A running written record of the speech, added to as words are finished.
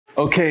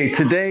Okay,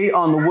 today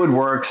on the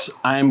Woodworks,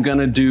 I'm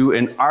gonna do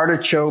an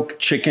artichoke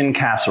chicken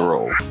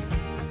casserole.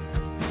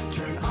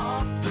 Turn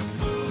off the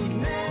Food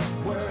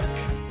Network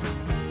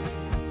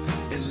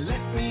and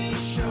let me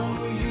show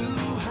you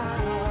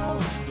how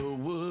the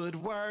wood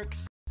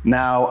works.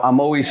 Now, I'm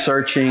always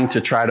searching to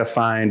try to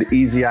find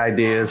easy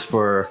ideas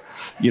for,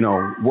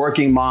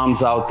 working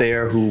moms out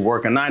there who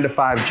work a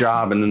 9-to-5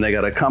 job and then they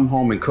gotta come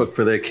home and cook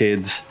for their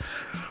kids.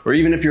 Or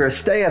even if you're a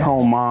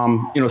stay-at-home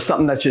mom,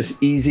 something that's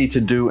just easy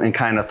to do and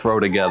kind of throw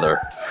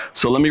together.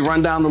 So let me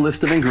run down the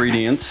list of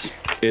ingredients.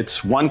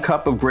 It's 1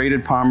 cup of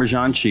grated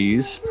Parmesan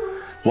cheese,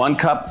 1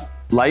 cup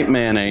light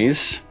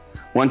mayonnaise,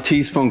 1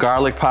 teaspoon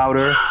garlic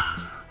powder,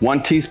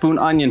 1 teaspoon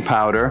onion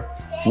powder,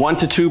 1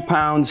 to 2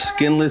 pounds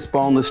skinless,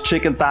 boneless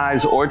chicken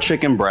thighs or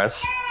chicken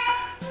breasts,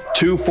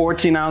 2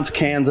 14-ounce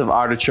cans of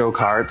artichoke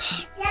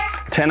hearts,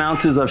 10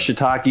 ounces of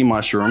shiitake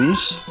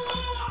mushrooms,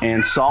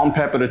 and salt and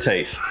pepper to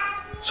taste.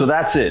 So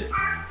that's it.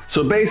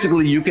 So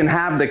basically you can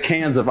have the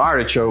cans of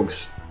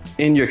artichokes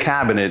in your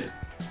cabinet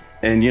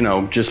and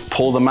just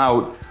pull them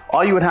out.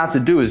 All you would have to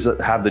do is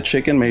have the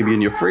chicken maybe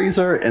in your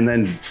freezer and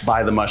then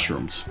buy the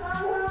mushrooms.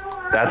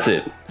 That's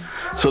it.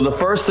 So the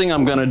first thing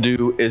I'm gonna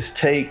do is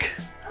take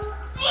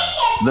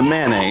the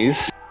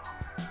mayonnaise,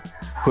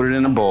 put it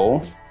in a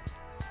bowl.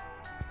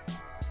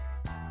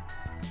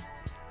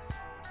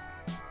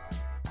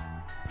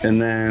 And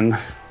then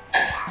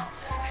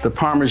the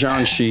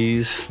Parmesan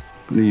cheese,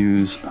 I'm gonna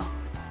use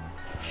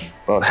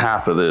about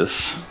half of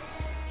this.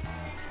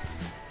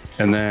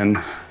 And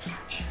then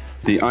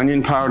the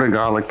onion powder,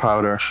 garlic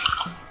powder,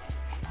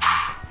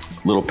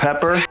 a little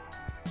pepper,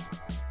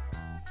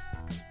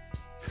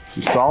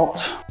 some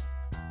salt.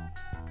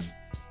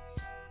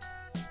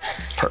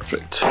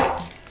 Perfect.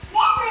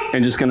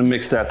 And just gonna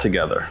mix that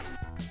together.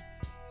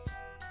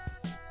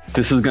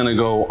 This is gonna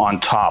go on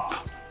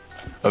top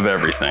of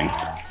everything.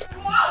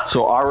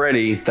 So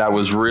already that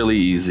was really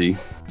easy.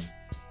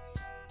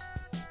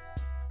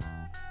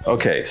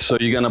 Okay, so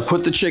you're gonna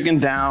put the chicken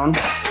down.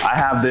 I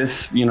have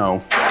this,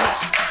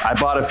 I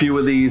bought a few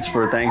of these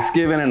for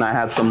Thanksgiving and I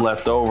had some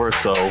left over,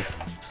 so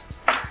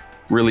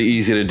really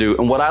easy to do.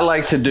 And what I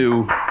like to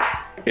do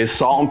is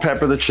salt and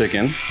pepper the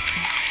chicken.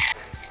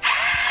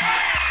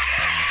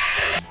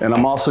 And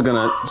I'm also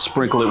gonna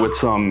sprinkle it with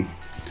some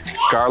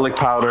garlic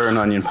powder and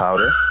onion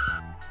powder.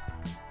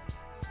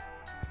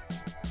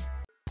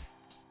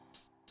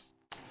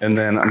 And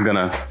then I'm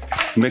gonna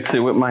mix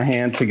it with my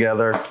hand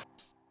together.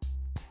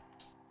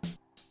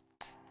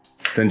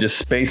 Then just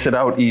space it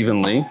out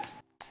evenly.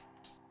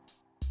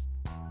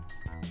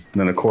 And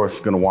then of course,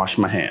 I'm gonna wash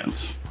my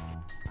hands.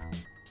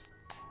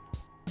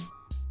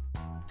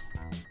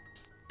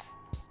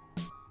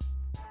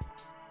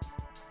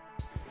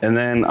 And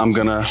then I'm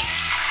gonna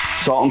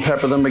salt and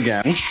pepper them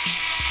again.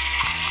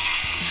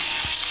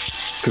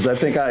 Because I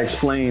think I've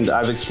explained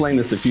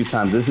this a few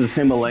times. This is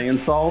Himalayan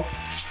salt,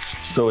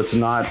 so it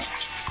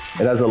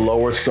has a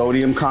lower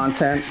sodium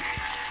content.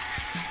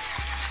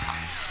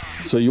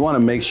 So you want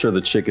to make sure the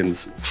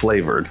chicken's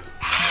flavored.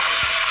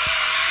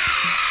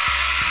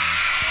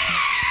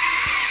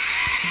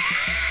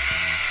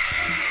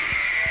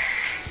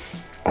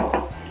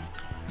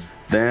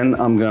 Then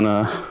I'm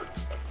gonna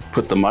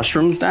put the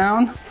mushrooms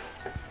down.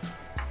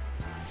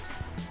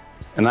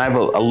 And I have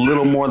a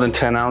little more than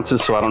 10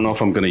 ounces, so I don't know if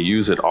I'm gonna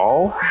use it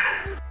all.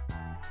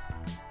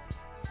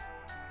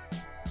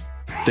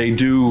 They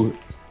do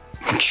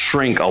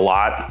shrink a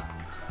lot.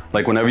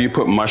 Like whenever you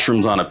put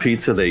mushrooms on a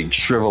pizza, they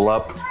shrivel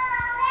up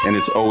and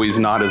it's always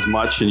not as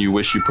much and you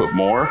wish you put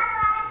more.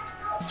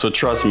 So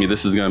trust me,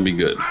 this is gonna be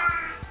good.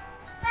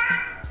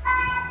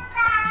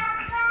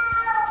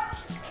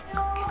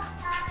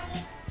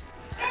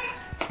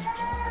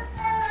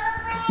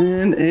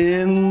 And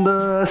in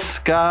the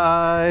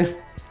sky.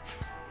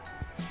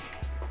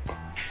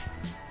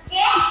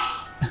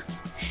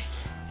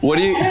 What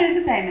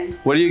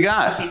do you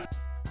got?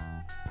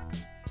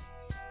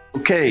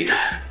 Okay,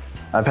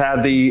 I've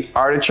had the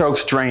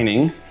artichokes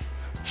draining,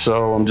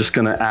 so I'm just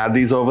gonna add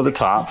these over the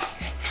top.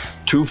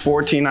 2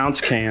 14-ounce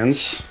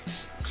cans.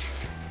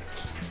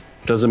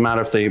 Doesn't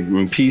matter if they're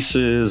in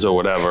pieces or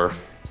whatever.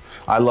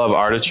 I love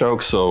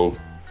artichokes, so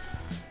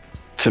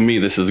to me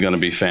this is gonna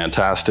be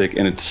fantastic,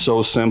 and it's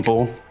so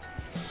simple,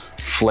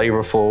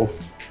 flavorful.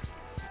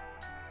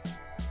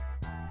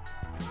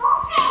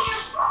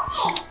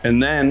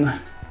 And then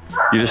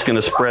you're just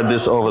gonna spread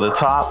this over the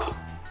top,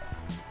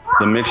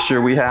 the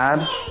mixture we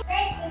had.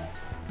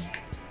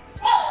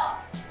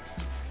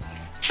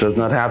 Does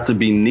not have to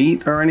be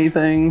neat or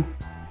anything.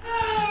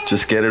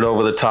 Just get it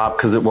over the top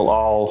because it will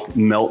all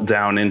melt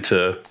down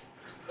into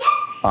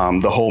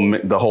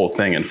the whole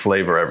thing and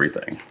flavor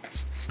everything.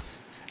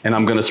 And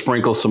I'm gonna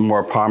sprinkle some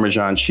more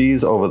Parmesan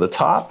cheese over the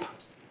top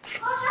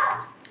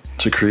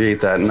to create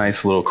that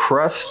nice little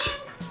crust.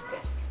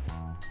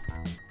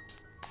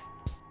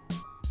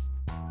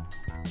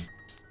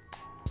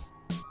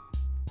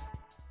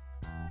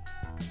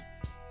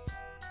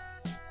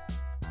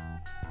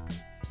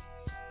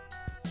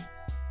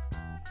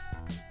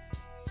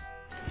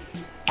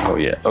 Oh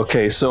yeah,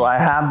 okay, so I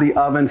have the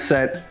oven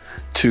set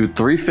to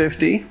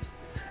 350,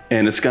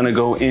 and it's gonna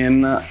go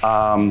in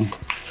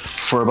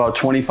for about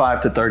 25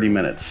 to 30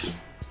 minutes.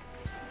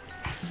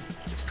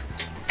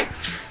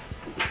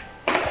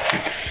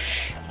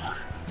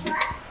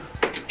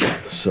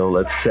 So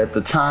let's set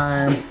the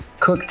time,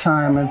 cook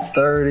time at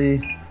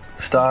 30,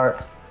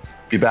 start,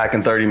 be back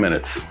in 30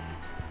 minutes.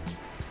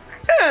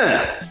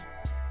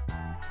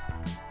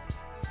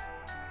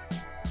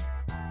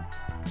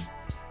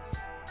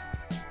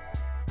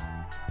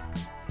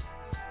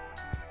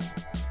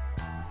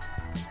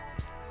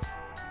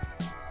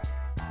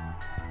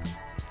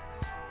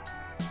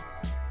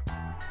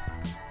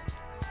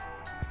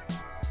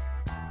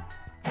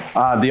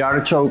 The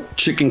artichoke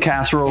chicken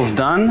casserole is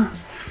done.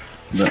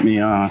 Let me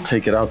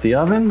take it out the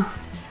oven.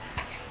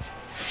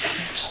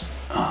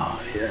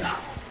 Oh yeah.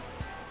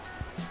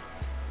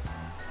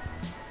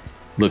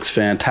 Looks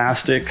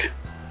fantastic.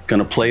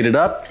 Gonna plate it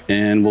up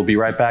and we'll be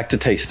right back to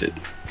taste it.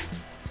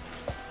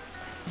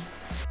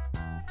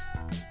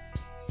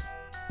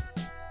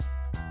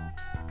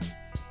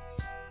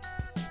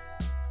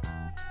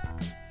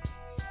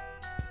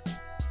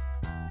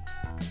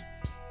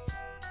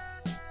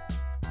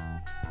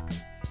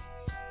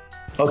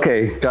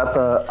 Okay, got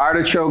the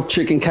artichoke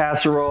chicken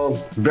casserole.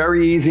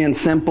 Very easy and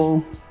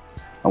simple.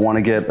 I want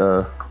to get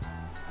a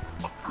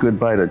good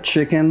bite of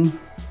chicken,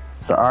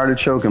 the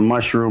artichoke and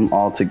mushroom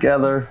all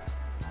together.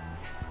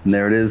 And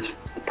there it is,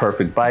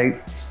 perfect bite.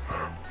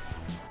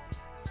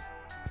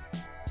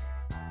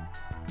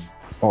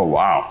 Oh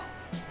wow.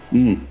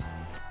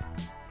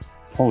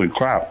 Holy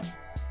crap.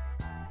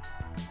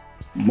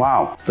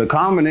 Wow, the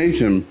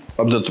combination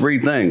of the three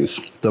things,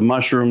 the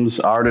mushrooms,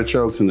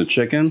 artichokes, and the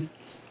chicken,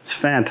 it's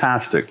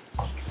fantastic.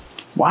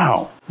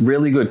 Wow,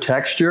 really good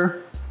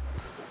texture.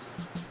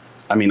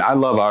 I mean, I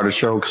love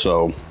artichoke,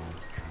 so.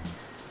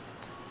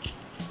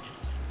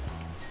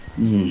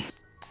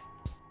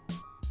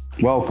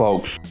 Well,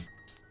 folks,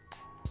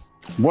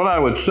 what I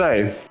would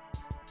say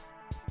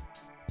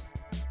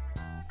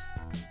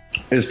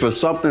is for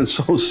something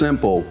so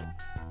simple,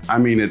 I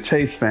mean, it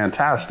tastes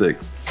fantastic.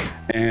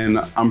 And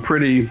I'm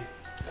pretty,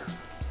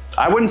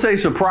 I wouldn't say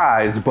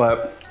surprised,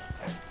 but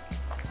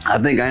I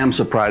think I am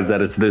surprised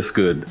that it's this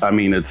good. I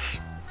mean, I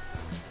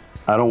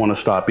don't want to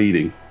stop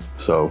eating.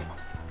 So,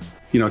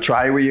 you know,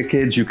 try it with your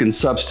kids. You can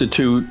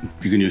substitute,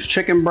 you can use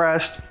chicken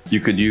breast. You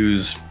could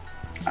use,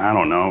 I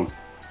don't know,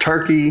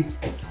 turkey.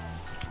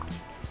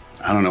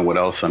 I don't know what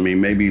else. I mean,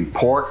 maybe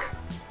pork.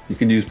 You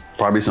could use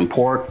probably some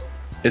pork.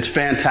 It's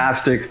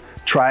fantastic.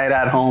 Try it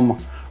at home.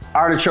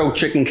 Artichoke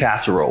chicken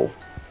casserole.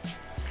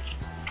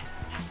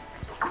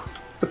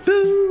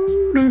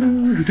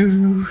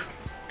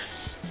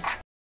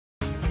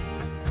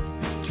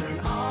 Turn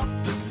off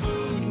the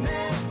Food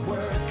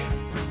Network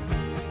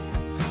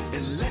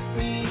and let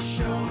me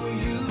show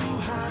you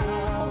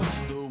how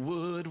the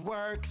wood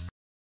works.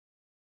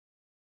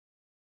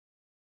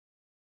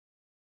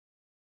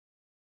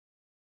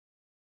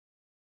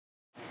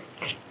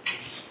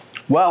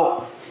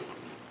 Well,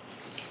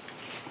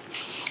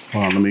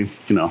 hold on, let me,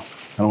 you know,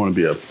 I don't want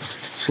to be a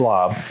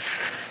slob.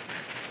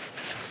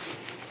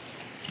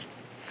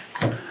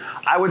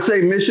 I would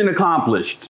say mission accomplished.